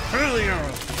 Hell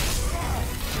yeah!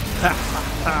 Ha ha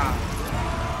ha!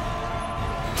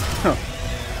 Huh.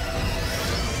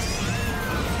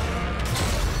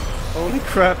 Holy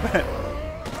crap, man!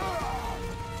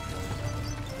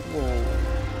 Whoa!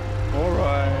 All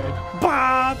right,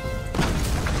 Bob!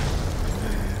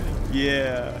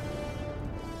 Yeah.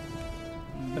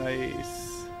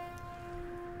 Nice.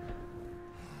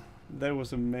 That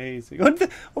was amazing.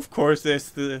 Of course, there's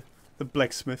the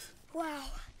blacksmith. Wow,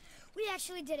 we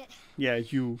actually did it. Yeah,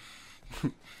 you.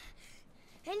 And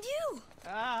you!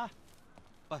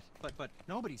 But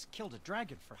nobody's killed a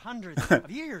dragon for hundreds of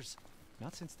years.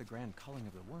 Not since the grand culling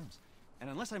of the worms. And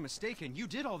unless I'm mistaken, you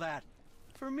did all that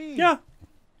for me. Yeah.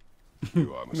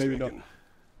 You are Maybe mistaken. not.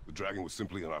 The dragon was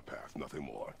simply in our path, nothing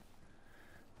more.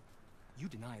 You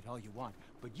deny it all you want,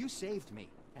 but you saved me,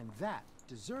 and that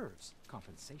deserves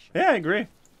compensation. Yeah, I agree.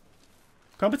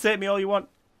 Compensate me all you want.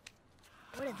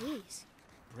 What are these?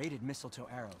 Braided mistletoe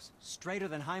arrows, straighter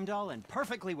than Heimdall and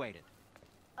perfectly weighted.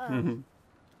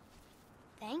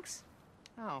 Thanks?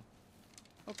 Oh.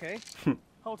 Okay.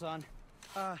 Hold on.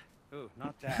 Ooh,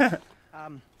 not that.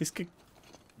 He's see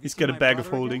got a my bag of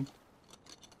brother holding. again?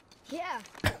 Yeah.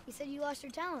 You said you lost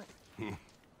your talent.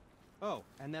 Oh,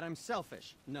 and that I'm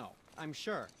selfish? No, I'm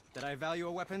sure. That I value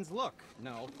a weapon's look?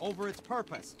 No, over its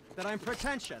purpose. That I'm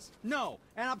pretentious? No,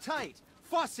 and uptight,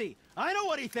 fussy. I know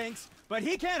what he thinks, but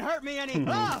he can't hurt me any.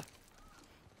 Ah!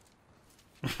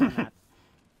 I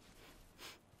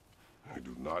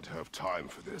do not have time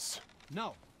for this.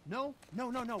 No. Wait.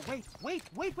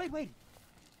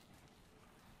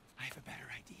 I have a better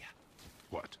idea.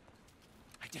 What?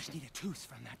 I just need a tooth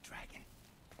from that dragon.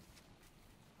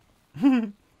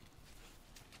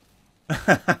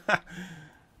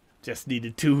 Just need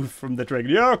a tooth from the dragon.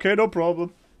 Yeah, okay, no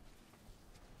problem.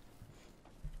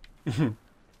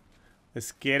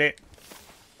 Let's get it.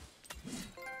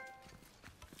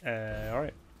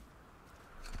 Alright.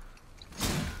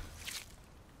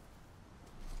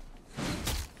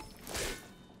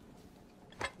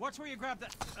 Watch where you grab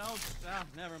that. Oh,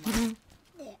 never mind.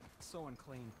 So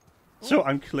unclean. So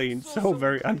unclean. so So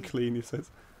very unclean. unclean, he says.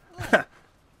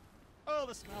 Oh,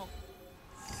 the smell.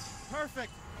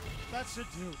 Perfect. That should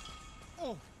do.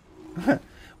 Oh.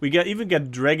 We even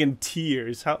get dragon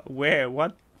tears. How? Where?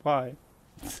 What? Why?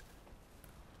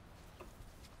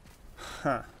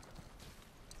 Huh.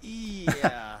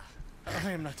 Yeah. I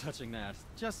am not touching that.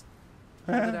 Just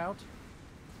hold it out.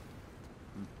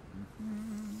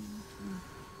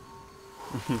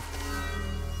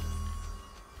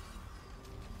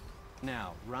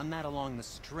 Now, run that along the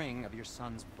string of your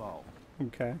son's bow.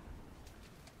 Okay.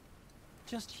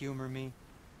 Just humor me.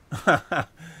 I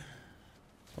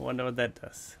wonder what that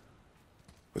does.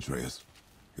 Atreus,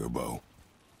 your bow.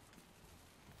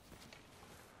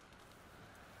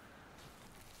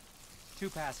 Two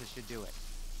passes should do it.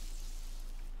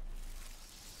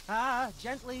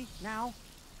 Gently, now.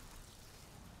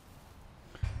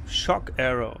 Shock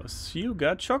arrows. You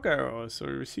got shock arrows,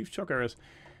 or you received shock arrows.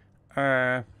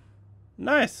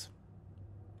 Nice.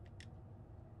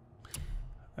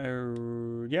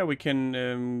 Yeah, we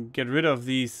can get rid of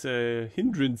these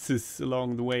hindrances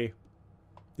along the way.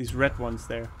 These red ones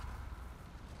there.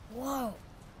 Whoa.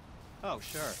 Oh,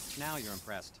 sure. Now you're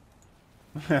impressed.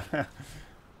 How do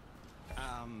I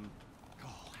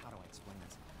explain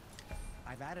this?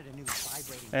 I've added a new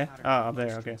vibrating pattern. Ah,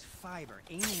 there, okay. Fiber,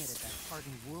 aiming it at that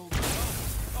hardened world.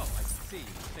 Oh, I see. You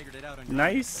figured it out on your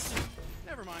Nice. own.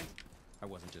 Never mind. I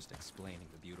wasn't just explaining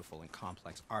the beautiful and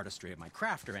complex artistry of my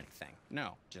craft or anything.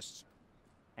 No, just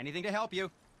anything to help you.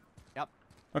 Yep.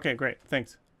 Okay, great.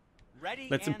 Thanks. Ready.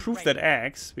 Let's and improve ready. that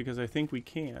axe, because I think we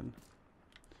can.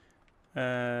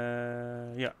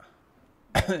 Yeah.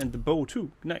 And the bow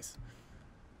too. Nice.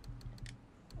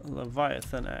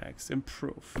 Leviathan axe.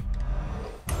 Improve. Can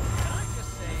I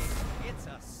just say, it's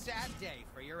a sad day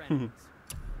for your enemies.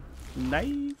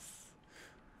 Nice.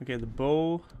 Okay, the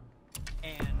bow.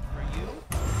 And for you,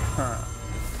 Huh.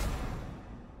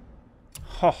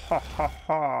 Ha ha ha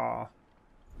ha.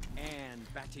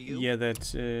 and back to you. Yeah,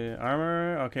 that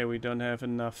armor. Okay, we don't have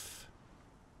enough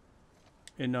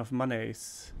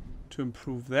monies to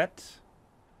improve that.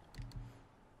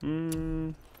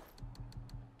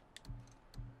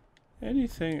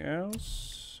 Anything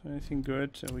else? Anything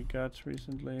good that we got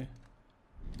recently?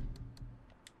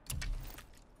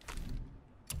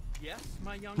 Yes,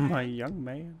 my young man. My young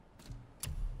man.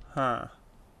 Huh.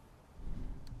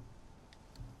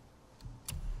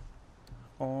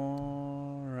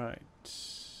 All right.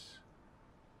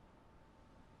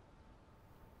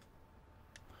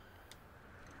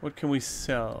 What can we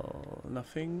sell?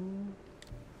 Nothing?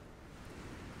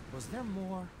 Was there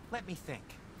more? Let me think.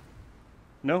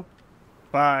 No?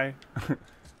 Bye.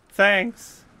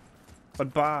 Thanks.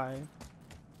 But bye.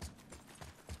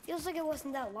 Feels like it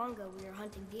wasn't that long ago we were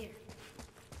hunting deer.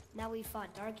 Now we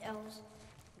fought dark elves,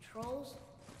 trolls,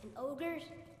 and ogres,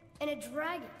 and a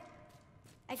dragon.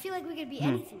 I feel like we could be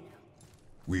anything now.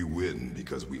 We win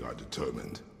because we are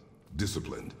determined,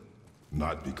 disciplined,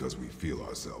 not because we feel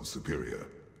ourselves superior.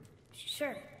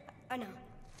 Sure, I know.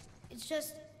 It's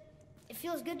just, it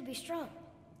feels good to be strong,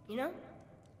 you know?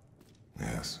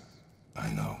 Yes, I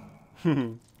know.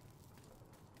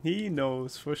 He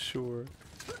knows for sure.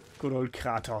 Good old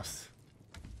Kratos.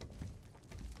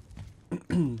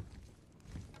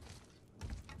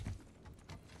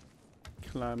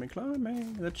 Climbing,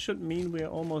 climbing. That should mean we're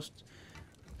almost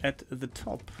at the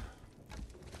top.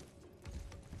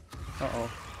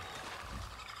 Uh-oh.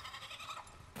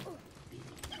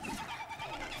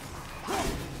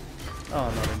 Oh,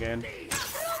 not again.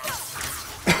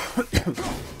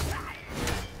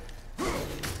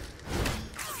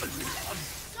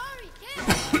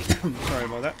 Sorry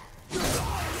about that.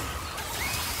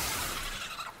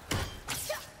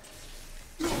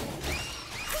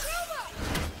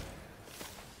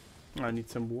 I need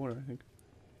some water, I think.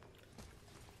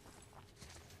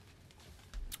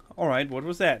 Alright, what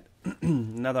was that?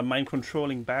 Another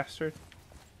mind-controlling bastard?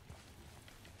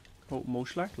 Oh,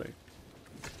 most likely.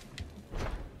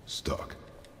 Stuck.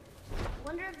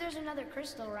 Wonder if there's another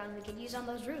crystal around we could use on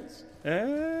those roots.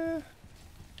 Uh...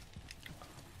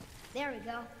 There we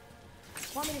go.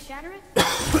 Want me to shatter it?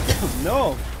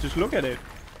 No, just look at it.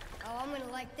 Oh, I'm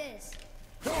gonna like this.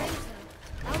 That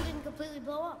one didn't completely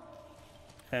blow up.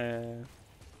 That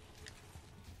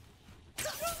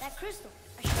crystal,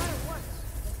 I shot it once.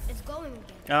 It's glowing again.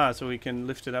 Ah, so we can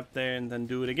lift it up there and then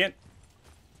do it again.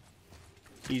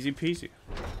 Easy peasy.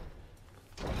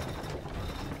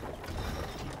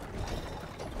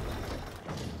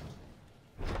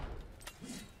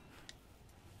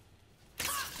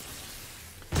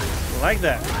 Like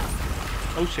that.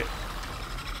 Oh shit.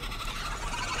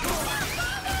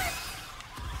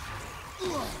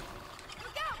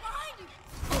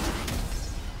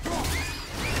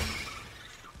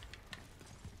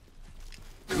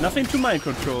 Nothing to mind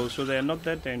control, so they're not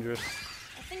that dangerous.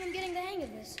 I think I'm getting the hang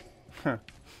of this. Huh.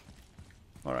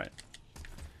 Alright.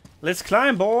 Let's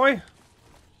climb, boy!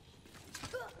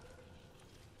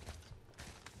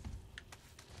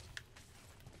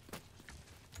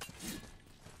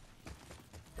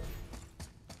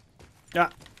 Yeah.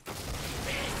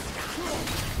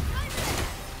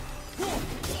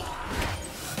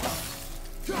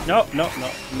 No, no,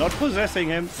 no. Not possessing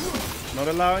him. Not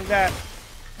allowing that.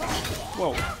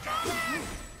 Whoa.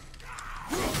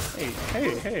 Hey,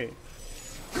 hey, hey.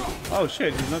 Oh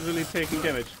shit, he's not really taking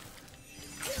damage.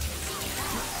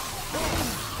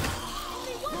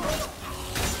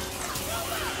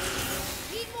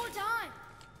 Need more time.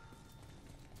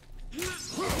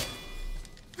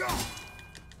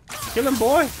 Kill him,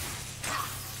 boy.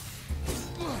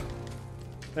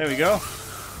 There we go.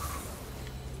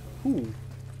 Ooh.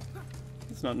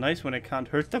 It's not nice when I can't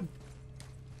hurt them.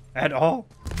 At all.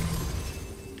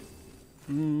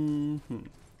 Mm-hmm.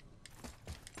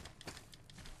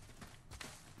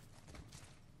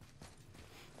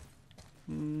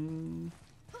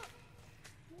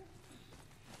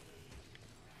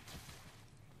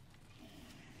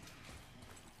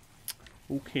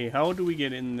 Okay, how do we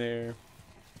get in there?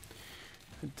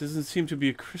 It doesn't seem to be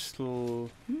a crystal.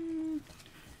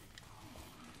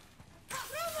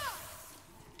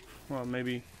 Well,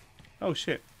 maybe. Oh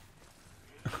shit.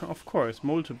 Of course,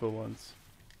 multiple ones.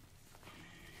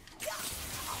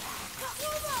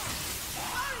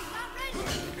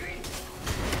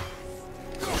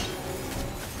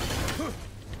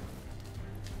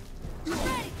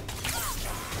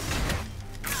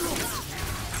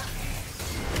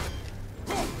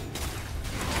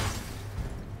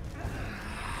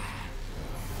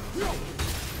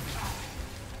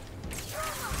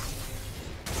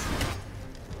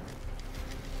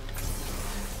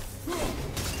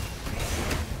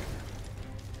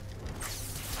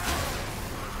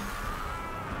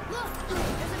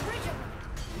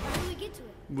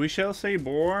 We shall say,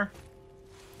 boy.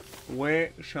 We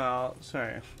shall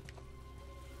say.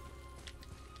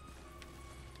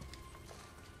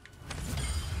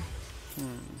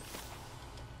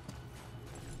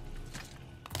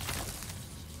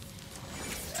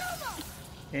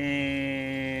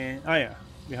 And oh yeah,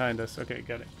 behind us. Okay,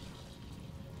 got it.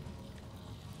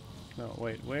 No,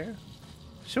 wait, where?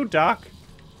 So dark.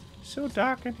 So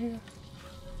dark in here.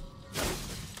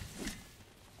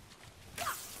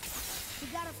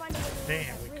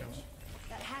 There we go.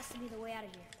 That has to be the way out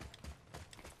of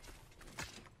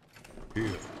here.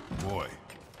 Here, boy.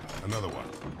 Another one.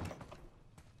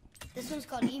 This one's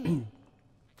called Emu.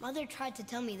 Mother tried to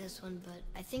tell me this one, but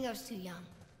I think I was too young.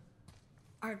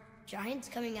 Are giants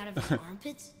coming out of his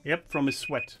armpits? Yep, from his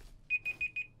sweat.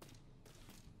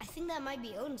 I think that might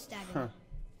be Odin stabbing him.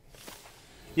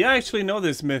 Yeah, I actually know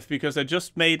this myth because I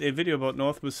just made a video about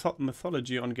Norse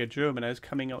mythology on Get Germanized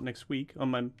coming out next week on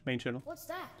my main channel. What's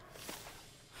that?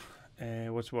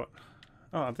 What's what?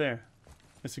 Oh, up there.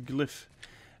 It's a glyph.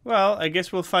 Well, I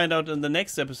guess we'll find out in the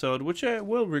next episode, which I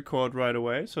will record right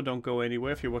away, so don't go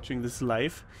anywhere if you're watching this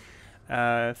live.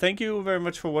 Thank you very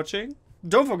much for watching.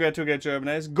 Don't forget to get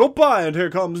Germanized. Goodbye, and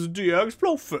here comes the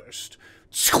Explode Fist.